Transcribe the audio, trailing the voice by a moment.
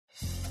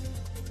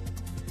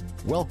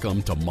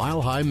Welcome to Mile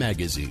High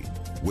Magazine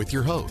with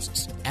your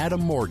hosts,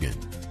 Adam Morgan,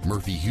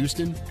 Murphy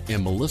Houston,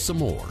 and Melissa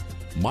Moore.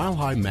 Mile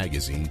High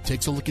Magazine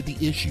takes a look at the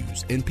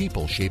issues and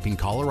people shaping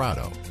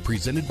Colorado,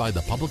 presented by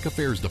the Public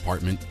Affairs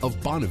Department of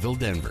Bonneville,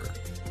 Denver.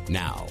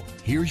 Now,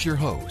 here's your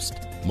host,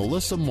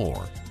 Melissa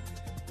Moore.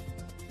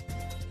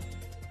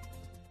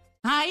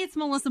 Hi, it's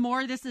Melissa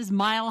Moore. This is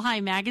Mile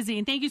High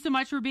Magazine. Thank you so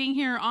much for being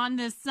here on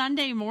this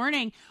Sunday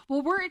morning.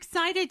 Well, we're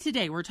excited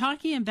today. We're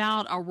talking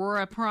about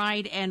Aurora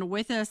Pride, and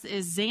with us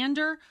is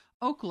Xander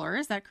Oakler.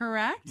 Is that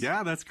correct?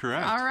 Yeah, that's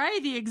correct. All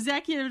right. The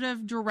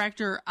executive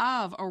director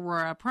of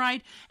Aurora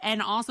Pride,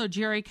 and also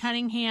Jerry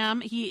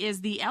Cunningham. He is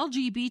the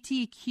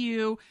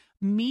LGBTQ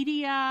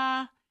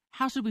media.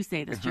 How should we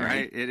say this, Jerry?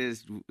 Right. It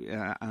is.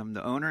 I'm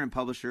the owner and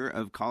publisher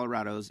of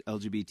Colorado's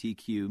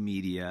LGBTQ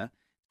media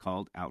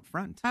called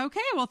Outfront. Okay.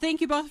 Well, thank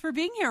you both for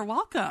being here.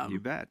 Welcome. You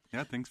bet.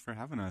 Yeah, thanks for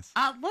having us.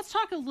 Let's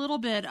talk a little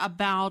bit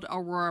about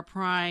Aurora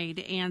Pride,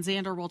 and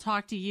Xander, we'll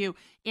talk to you.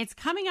 It's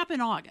coming up in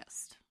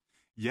August.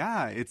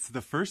 Yeah, it's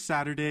the first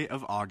Saturday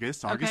of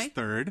August, August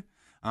 3rd,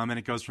 and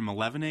it goes from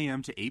 11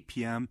 a.m. to 8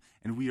 p.m.,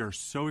 and we are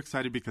so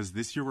excited because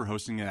this year we're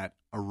hosting it at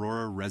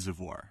Aurora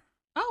Reservoir.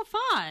 Oh,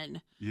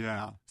 fun.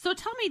 Yeah. So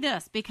tell me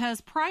this, because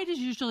Pride is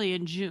usually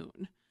in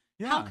June.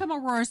 Yeah. How come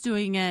Aurora's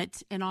doing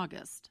it in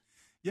August?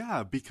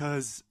 Yeah,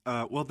 because,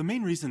 the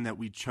main reason that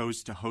we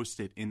chose to host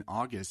it in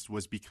August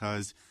was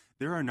because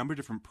there are a number of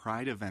different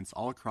Pride events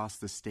all across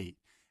the state,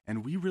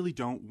 and we really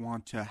don't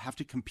want to have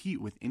to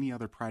compete with any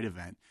other Pride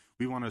event.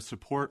 We want to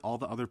support all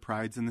the other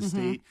Prides in the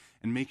state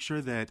and make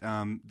sure that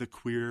the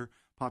queer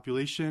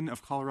population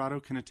of Colorado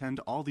can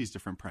attend all these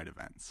different Pride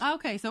events.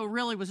 Okay, so it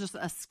really was just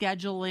a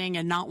scheduling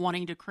and not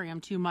wanting to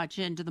cram too much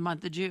into the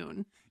month of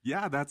June.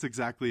 Yeah, that's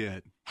exactly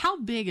it. How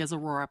big is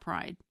Aurora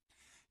Pride?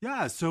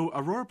 Yeah, so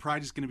Aurora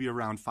Pride is going to be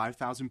around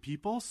 5,000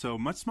 people, so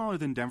much smaller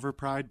than Denver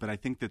Pride, but I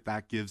think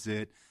that gives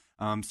it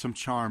some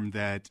charm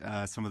that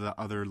some of the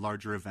other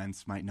larger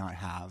events might not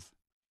have.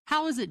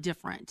 How is it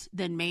different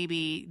than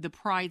maybe the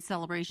Pride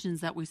celebrations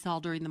that we saw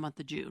during the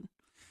month of June?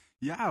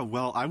 Yeah,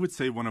 well, I would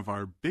say one of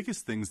our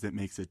biggest things that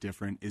makes it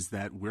different is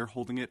that we're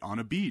holding it on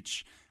a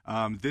beach.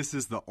 This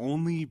is the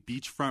only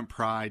beachfront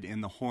Pride in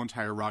the whole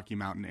entire Rocky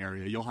Mountain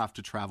area. You'll have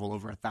to travel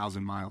over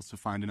 1,000 miles to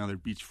find another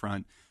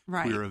beachfront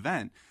queer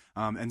event.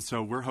 And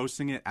so we're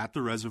hosting it at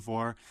the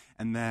reservoir.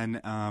 And then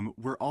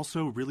we're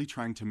also really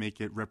trying to make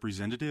it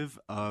representative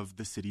of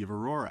the city of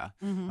Aurora.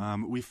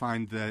 We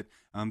find that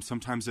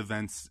sometimes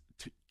events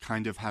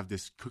kind of have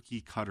this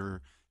cookie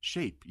cutter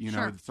shape. You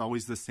know, It's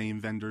always the same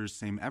vendors,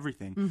 same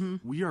everything.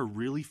 We are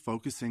really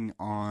focusing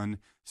on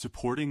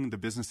supporting the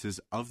businesses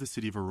of the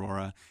city of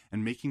Aurora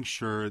and making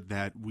sure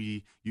that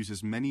we use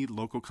as many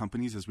local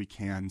companies as we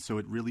can so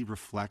it really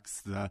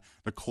reflects the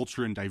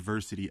culture and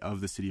diversity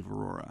of the city of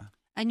Aurora.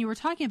 And you were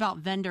talking about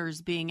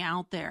vendors being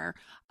out there.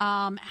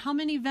 How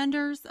many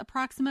vendors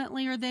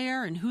approximately are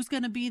there, and who's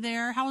going to be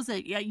there? How is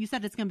it? Yeah, you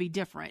said it's going to be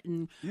different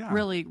and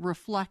really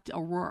reflect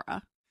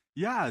Aurora.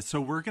 Yeah, so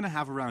we're going to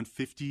have around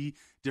 50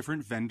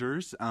 different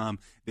vendors.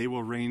 They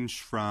will range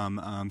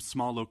from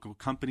small local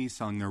companies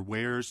selling their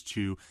wares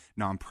to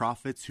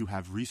nonprofits who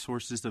have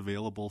resources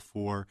available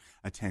for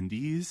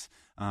attendees.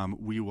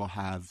 We will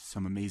have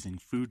some amazing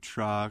food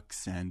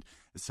trucks and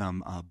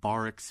some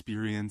bar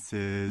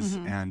experiences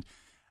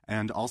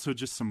and also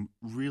just some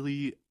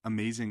really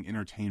amazing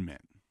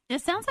entertainment.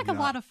 It sounds like a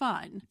lot of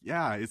fun.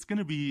 Yeah, it's going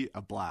to be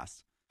a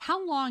blast.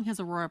 How long has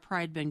Aurora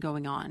Pride been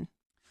going on?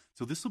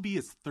 So this will be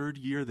its third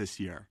year this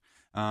year.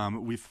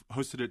 We've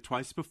hosted it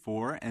twice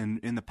before, and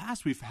in the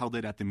past we've held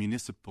it at the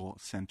Municipal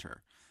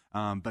Center.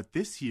 But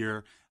this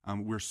year,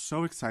 we're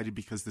so excited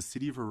because the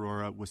city of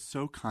Aurora was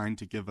so kind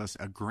to give us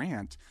a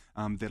grant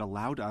that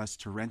allowed us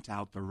to rent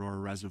out the Aurora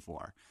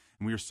Reservoir.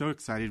 And we are so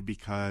excited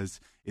because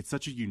it's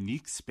such a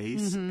unique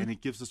space and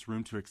it gives us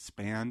room to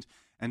expand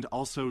and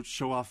also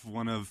show off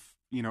one of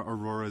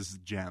Aurora's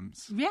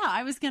gems. Yeah,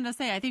 I was going to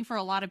say, I think for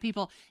a lot of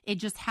people, it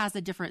just has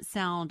a different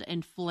sound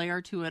and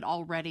flair to it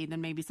already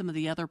than maybe some of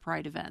the other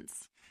Pride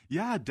events.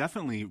 Yeah,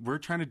 definitely. We're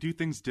trying to do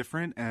things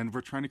different, and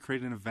we're trying to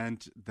create an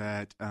event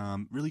that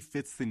really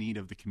fits the need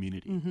of the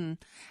community.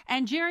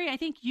 And Jerry, I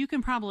think you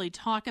can probably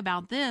talk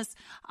about this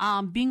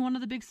being one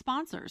of the big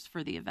sponsors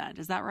for the event.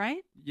 Is that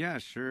right? Yeah,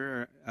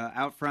 sure.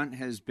 Outfront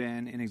has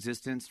been in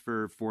existence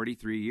for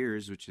 43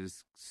 years, which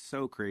is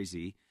so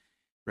crazy.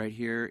 Right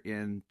here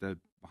in the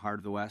heart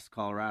of the West,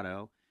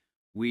 Colorado.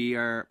 We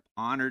are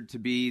honored to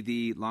be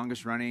the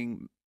longest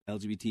running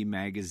LGBT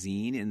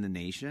magazine in the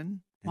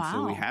nation. And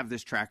so we have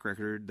this track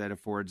record that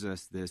affords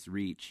us this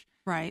reach.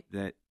 Right.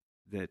 That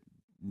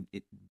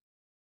it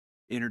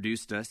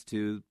introduced us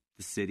to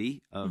the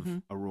city of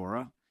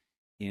Aurora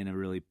in a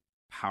really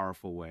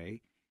powerful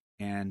way.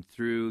 And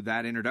through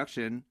that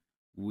introduction,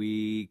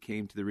 we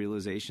came to the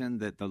realization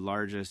that the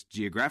largest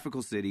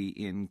geographical city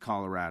in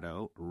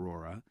Colorado,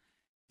 Aurora,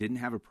 didn't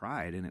have a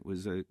Pride, and it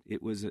was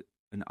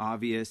an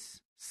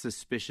obvious,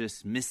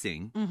 suspicious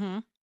missing.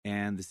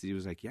 And the city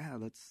was like, "Yeah,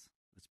 let's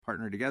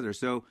partner together."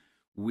 So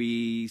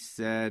we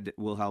said,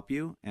 "We'll help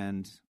you,"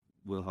 and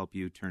We'll Help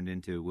You turned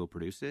into We'll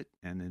Produce It.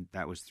 And then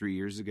that was 3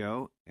 years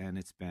ago. And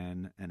it's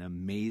been an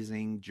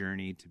amazing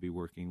journey to be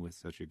working with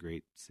such a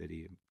great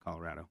city in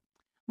Colorado.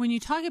 When you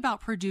talk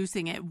about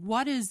producing it,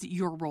 what has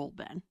your role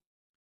been?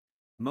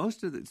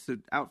 Most of so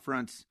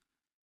Outfront's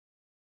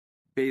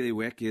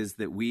bailiwick is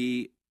that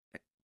we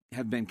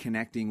have been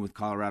connecting with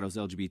Colorado's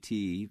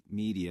LGBT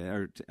media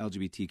or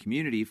LGBT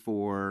community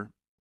for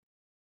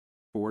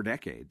 4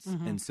 decades.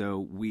 Mm-hmm. And so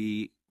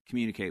we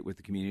communicate with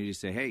the community to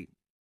say, hey,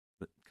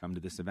 come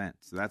to this event.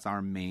 So that's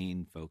our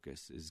main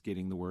focus, is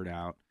getting the word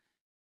out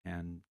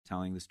and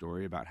telling the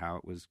story about how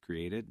it was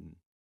created and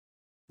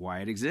why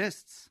it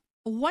exists.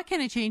 What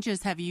kind of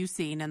changes have you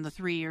seen in the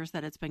 3 years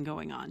that it's been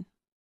going on?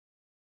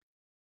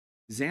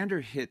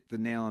 Xander hit the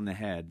nail on the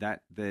head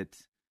that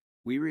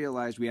we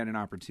realized we had an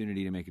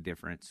opportunity to make a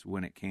difference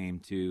when it came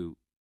to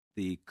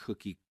the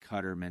cookie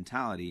cutter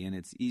mentality. And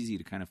it's easy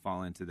to kind of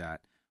fall into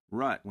that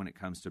rut when it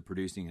comes to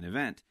producing an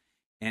event.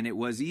 And it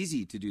was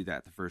easy to do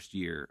that the first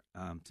year,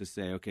 to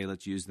say, okay,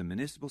 let's use the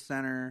municipal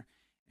center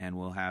and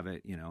we'll have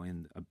it,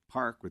 in a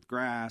park with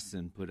grass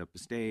and put up a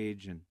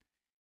stage.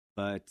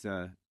 But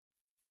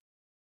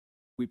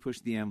we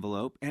pushed the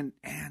envelope, and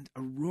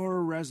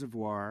Aurora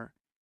Reservoir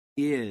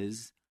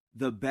is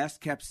the best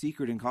kept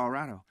secret in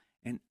Colorado.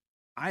 And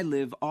I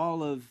live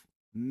all of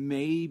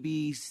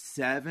maybe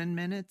 7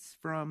 minutes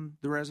from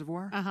the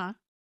reservoir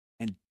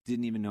and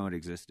didn't even know it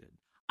existed.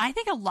 I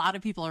think a lot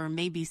of people are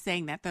maybe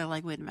saying that. They're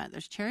like, wait a minute,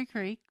 there's Cherry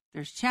Creek,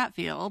 there's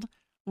Chatfield.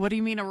 What do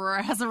you mean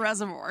Aurora has a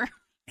reservoir?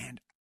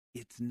 And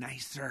it's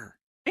nicer.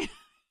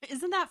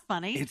 Isn't that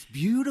funny? It's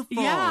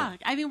beautiful. Yeah.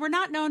 I mean, we're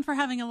not known for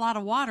having a lot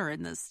of water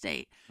in this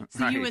state.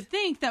 So Right. You would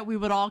think that we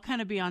would all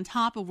kind of be on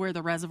top of where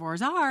the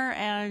reservoirs are,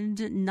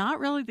 and not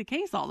really the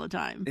case all the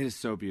time. It is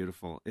so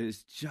beautiful. It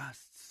is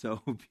just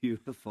so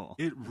beautiful.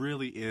 It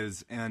really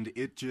is, and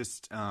it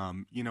just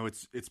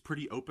it's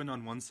pretty open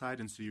on one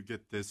side, and so you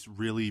get this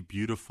really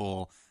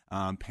beautiful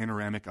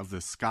panoramic of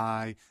the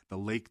sky, the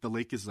lake. The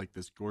lake is like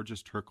this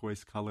gorgeous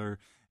turquoise color,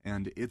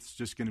 and it's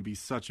just going to be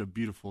such a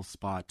beautiful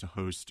spot to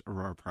host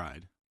Aurora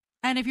Pride.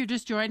 And if you're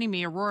just joining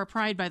me, Aurora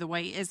Pride, by the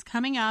way, is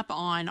coming up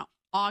on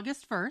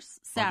August 1st,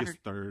 Saturday.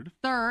 August 3rd.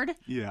 3rd.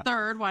 Yeah.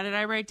 3rd. Why did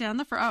I write down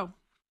the first? Oh.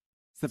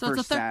 It's the So it's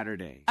first the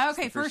Saturday.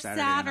 Okay, It's the first in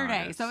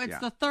Saturday. August. So it's Yeah.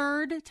 the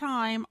third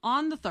time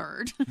on the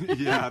 3rd.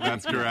 Yeah,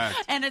 that's correct.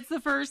 And it's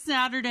the first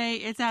Saturday.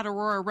 It's at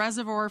Aurora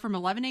Reservoir from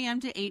 11 a.m.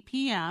 to 8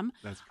 p.m.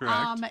 That's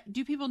correct.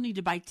 Do people need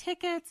to buy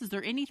tickets? Is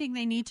there anything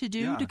they need to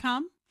do to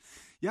come?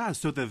 Yeah,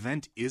 so the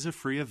event is a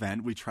free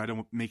event. We try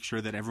to make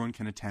sure that everyone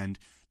can attend.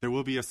 There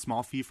will be a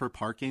small fee for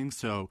parking,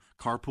 so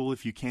carpool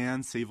if you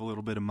can, save a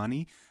little bit of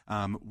money.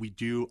 We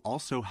do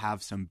also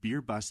have some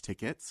beer bus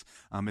tickets.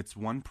 It's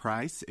one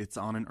price. It's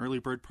on an early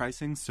bird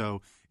pricing,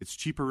 so it's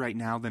cheaper right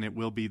now than it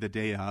will be the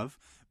day of,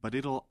 but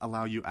it'll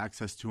allow you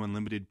access to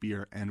unlimited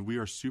beer. And we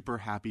are super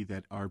happy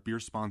that our beer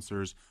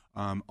sponsors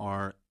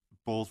are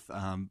both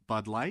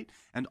Bud Light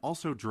and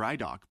also Dry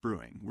Dock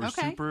Brewing. We're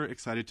super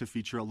excited to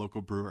feature a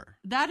local brewer.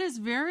 That is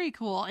very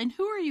cool. And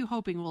who are you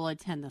hoping will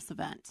attend this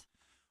event?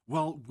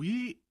 Well,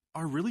 we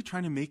are really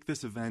trying to make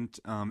this event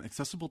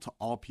accessible to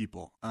all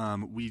people.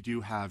 We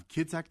do have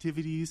kids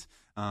activities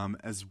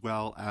as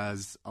well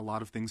as a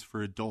lot of things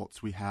for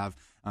adults. We have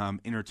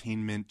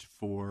entertainment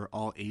for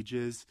all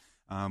ages.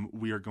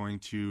 We are going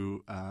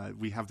to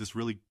we have this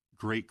really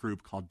great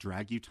group called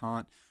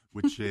Dragutant,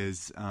 which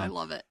is I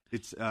love it.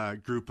 It's a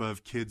group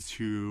of kids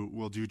who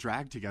will do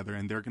drag together,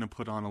 and they're going to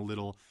put on a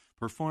little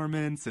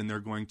performance, and they're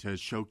going to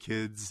show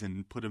kids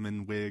and put them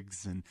in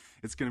wigs, and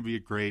it's going to be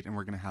great. And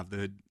we're going to have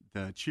the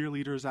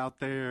cheerleaders out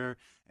there,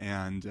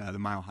 and the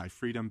Mile High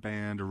Freedom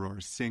Band,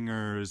 Aurora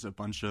Singers, a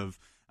bunch of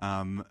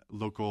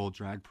local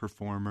drag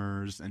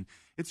performers, and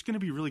it's going to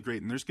be really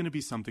great. And there's going to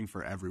be something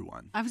for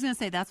everyone. I was going to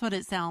say that's what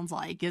it sounds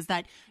like, is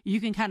that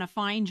you can kind of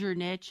find your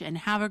niche and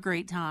have a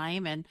great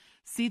time and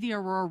see the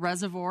Aurora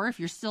Reservoir. If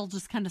you're still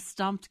just kind of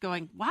stumped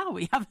going, wow,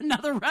 we have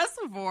another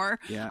reservoir.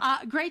 Yeah.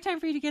 Great time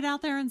for you to get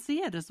out there and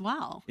see it as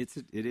well. It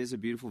is a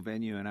beautiful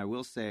venue, and I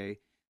will say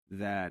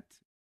that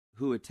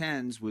who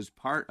attends was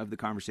part of the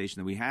conversation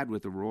that we had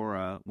with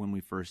Aurora when we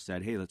first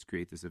said, hey, let's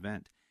create this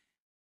event.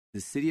 The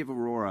city of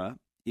Aurora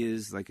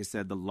is, like I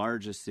said, the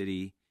largest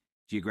city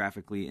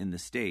geographically in the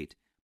state,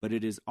 but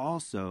it is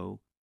also,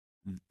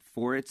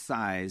 for its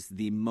size,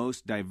 the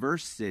most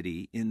diverse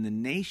city in the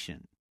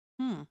nation.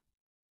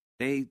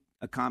 They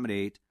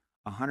accommodate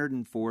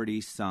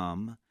 140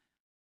 some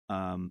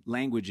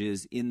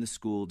languages in the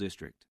school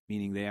district,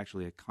 meaning they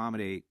actually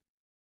accommodate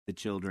the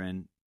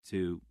children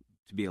to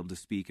be able to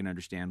speak and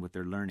understand what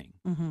they're learning.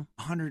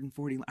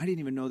 140. I didn't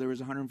even know there was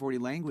 140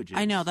 languages.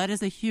 I know, that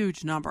is a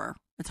huge number.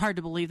 It's hard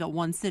to believe that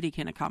one city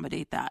can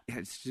accommodate that.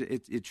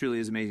 It truly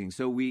is amazing.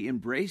 So we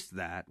embraced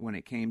that when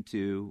it came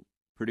to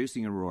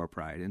producing Aurora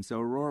Pride. And so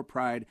Aurora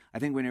Pride, I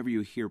think whenever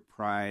you hear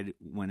Pride,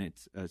 when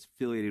it's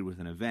affiliated with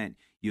an event,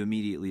 you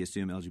immediately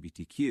assume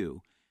LGBTQ.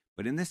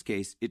 But in this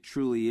case, it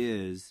truly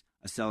is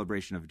a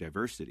celebration of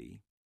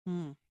diversity.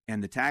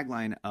 And the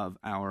tagline of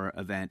our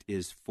event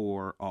is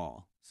for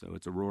all. So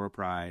it's Aurora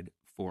Pride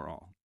for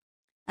all.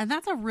 And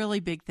that's a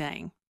really big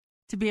thing,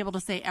 to be able to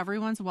say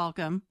everyone's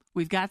welcome.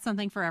 We've got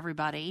something for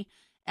everybody.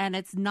 And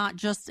it's not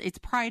just, it's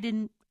pride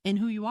in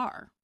who you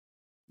are.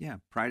 Yeah,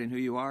 pride in who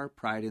you are,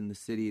 pride in the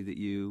city that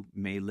you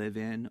may live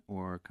in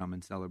or come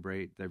and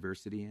celebrate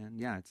diversity in.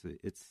 Yeah,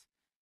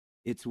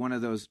 it's one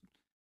of those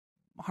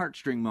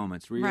heartstring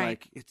moments where you're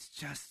like, it's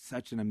just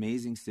such an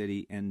amazing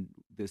city, and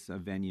this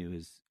venue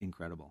is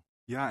incredible.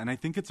 Yeah, and I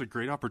think it's a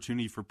great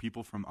opportunity for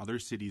people from other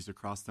cities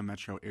across the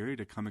metro area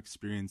to come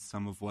experience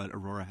some of what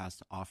Aurora has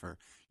to offer.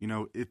 You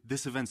know,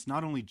 this event's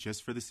not only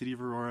just for the city of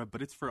Aurora,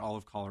 but it's for all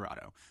of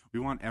Colorado. We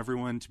want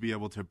everyone to be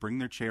able to bring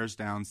their chairs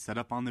down, set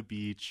up on the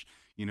beach,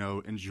 you know,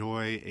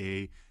 enjoy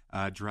a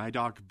dry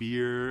dock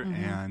beer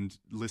and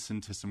listen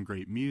to some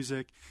great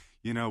music.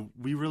 You know,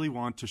 we really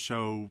want to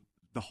show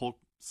the whole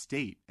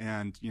state,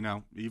 and you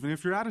know, even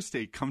if you're out of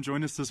state, come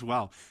join us as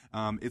well.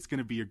 It's going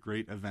to be a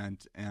great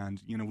event, and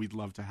you know, we'd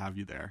love to have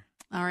you there.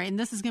 All right, and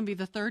this is going to be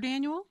the third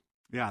annual?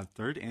 Yeah,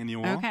 third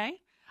annual. Okay.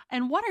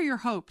 And what are your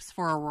hopes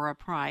for Aurora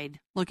Pride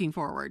looking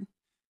forward?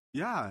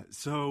 Yeah,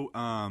 so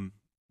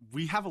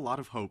we have a lot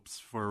of hopes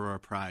for Aurora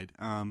Pride.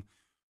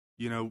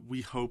 You know,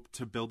 we hope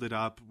to build it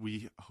up.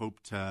 We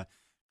hope to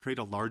create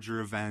a larger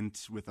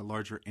event with a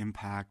larger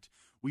impact.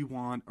 We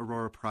want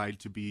Aurora Pride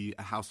to be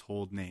a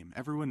household name.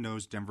 Everyone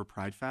knows Denver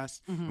Pride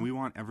Fest, and we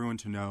want everyone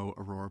to know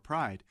Aurora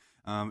Pride.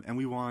 And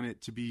we want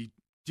it to be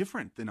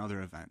different than other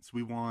events.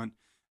 We want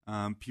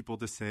people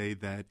to say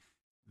that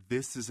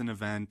this is an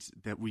event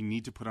that we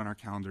need to put on our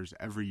calendars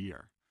every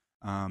year.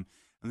 And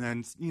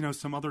then, you know,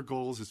 some other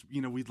goals is,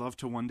 you know, we'd love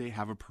to one day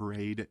have a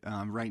parade.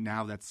 Right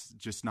now, that's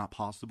just not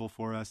possible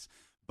for us.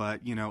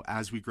 But, you know,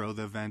 as we grow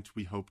the event,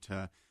 we hope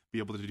to be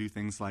able to do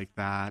things like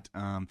that,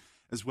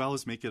 as well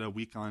as make it a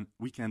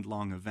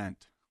weekend-long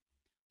event.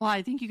 Well,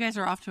 I think you guys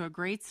are off to a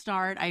great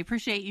start. I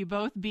appreciate you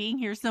both being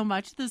here so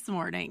much this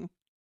morning.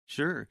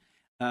 Sure.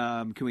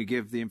 Can we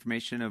give the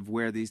information of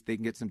where they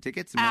can get some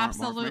tickets? And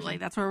Absolutely.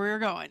 That's where we were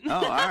going. Oh,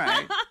 all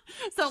right.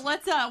 So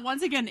let's,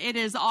 once again, it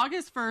is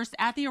August 1st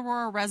at the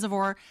Aurora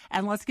Reservoir,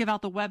 and let's give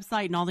out the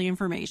website and all the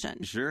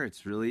information. Sure.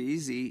 It's really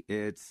easy.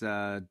 It's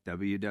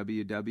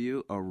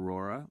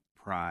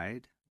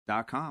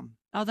www.aurorapride.com.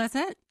 Oh, that's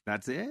it?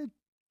 That's it.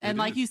 And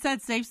like you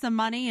said, save some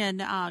money and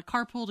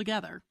carpool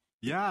together.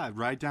 Yeah,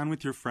 ride down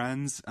with your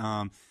friends,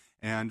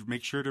 and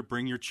make sure to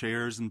bring your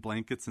chairs and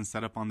blankets and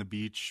set up on the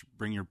beach.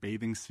 Bring your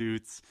bathing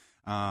suits.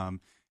 Yeah,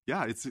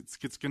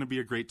 it's going to be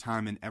a great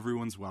time, and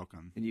everyone's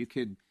welcome. And you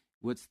could,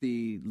 what's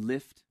the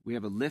Lyft? We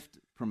have a Lyft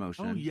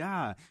promotion. Oh,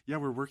 yeah. Yeah,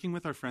 we're working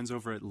with our friends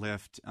over at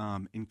Lyft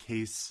in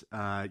case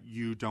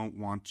you don't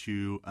want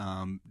to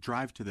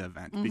drive to the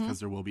event because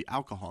there will be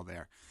alcohol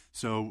there.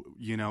 So,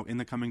 you know, in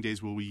the coming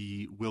days,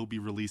 we will be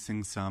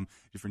releasing some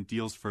different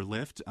deals for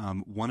Lyft.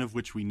 One of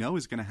which we know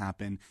is going to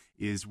happen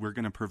is we're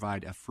going to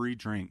provide a free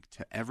drink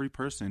to every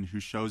person who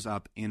shows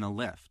up in a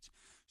Lyft.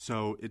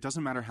 So it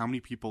doesn't matter how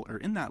many people are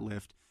in that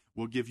Lyft,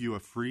 we'll give you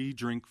a free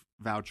drink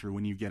voucher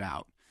when you get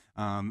out,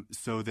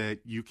 so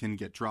that you can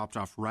get dropped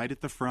off right at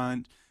the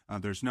front.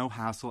 There's no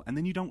hassle, and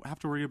then you don't have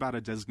to worry about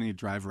a designated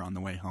driver on the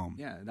way home.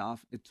 Yeah,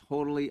 it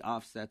totally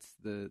offsets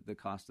the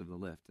cost of the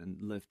Lyft, and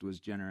Lyft was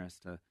generous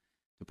to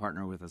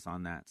partner with us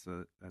on that.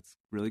 So that's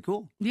really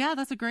cool. Yeah,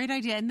 that's a great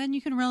idea. And then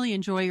you can really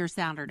enjoy your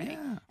Saturday.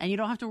 Yeah. And you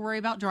don't have to worry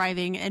about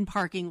driving and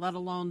parking, let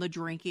alone the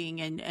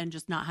drinking and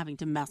just not having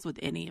to mess with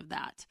any of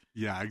that.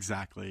 Yeah,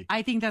 exactly.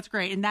 I think that's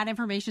great. And that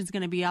information is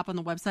going to be up on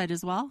the website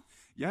as well?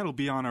 Yeah, it'll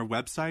be on our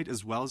website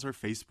as well as our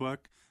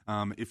Facebook.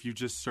 If you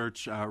just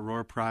search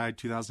Aurora Pride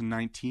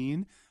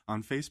 2019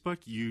 on Facebook,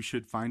 you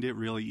should find it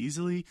really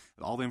easily.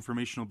 All the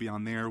information will be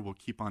on there. We'll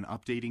keep on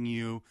updating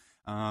you.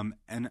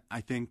 And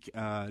I think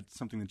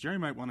something that Jerry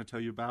might want to tell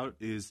you about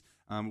is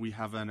we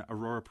have an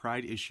Aurora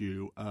Pride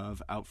issue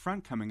of Out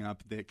Front coming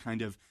up that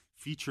kind of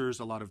features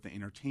a lot of the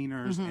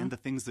entertainers and the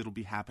things that will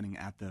be happening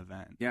at the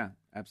event. Yeah,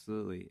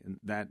 absolutely. And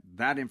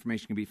that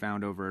information can be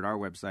found over at our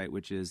website,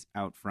 which is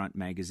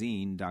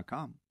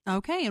outfrontmagazine.com.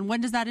 Okay. And when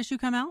does that issue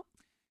come out?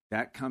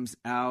 That comes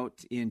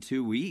out in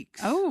 2 weeks.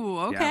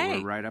 Oh, okay. Yeah,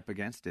 we're right up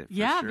against it.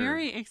 Yeah, sure.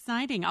 Very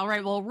exciting. All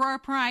right. Well, Aurora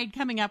Pride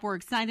coming up. We're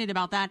excited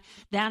about that.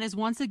 That is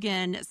once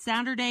again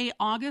Saturday,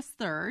 August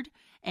 3rd.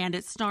 And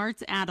it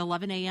starts at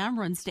 11 a.m.,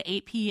 runs to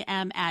 8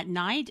 p.m. at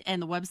night.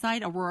 And the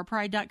website,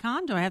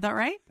 aurorapride.com. Do I have that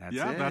right?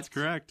 That's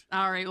correct.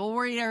 All right. Well,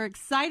 we are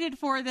excited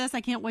for this.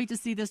 I can't wait to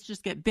see this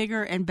just get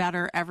bigger and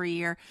better every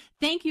year.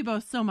 Thank you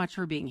both so much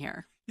for being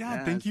here.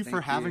 Yeah, thank you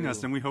for having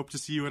us, and we hope to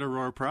see you at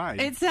Aurora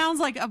Pride. It sounds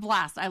like a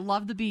blast. I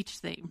love the beach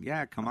theme.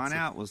 Yeah, come on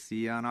out. We'll see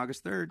you on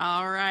August 3rd.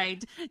 All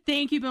right.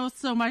 Thank you both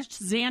so much.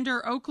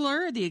 Xander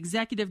Oakler, the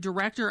executive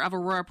director of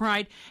Aurora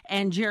Pride,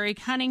 and Jerry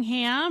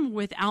Cunningham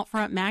with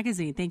Outfront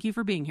Magazine. Thank you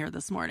for being here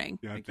this morning.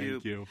 Yeah,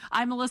 thank you.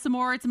 I'm Melissa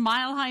Moore. It's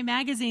Mile High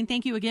Magazine.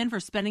 Thank you again for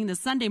spending the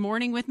Sunday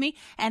morning with me.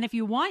 And if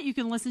you want, you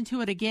can listen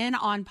to it again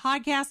on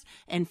podcast,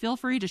 and feel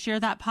free to share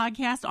that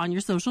podcast on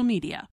your social media.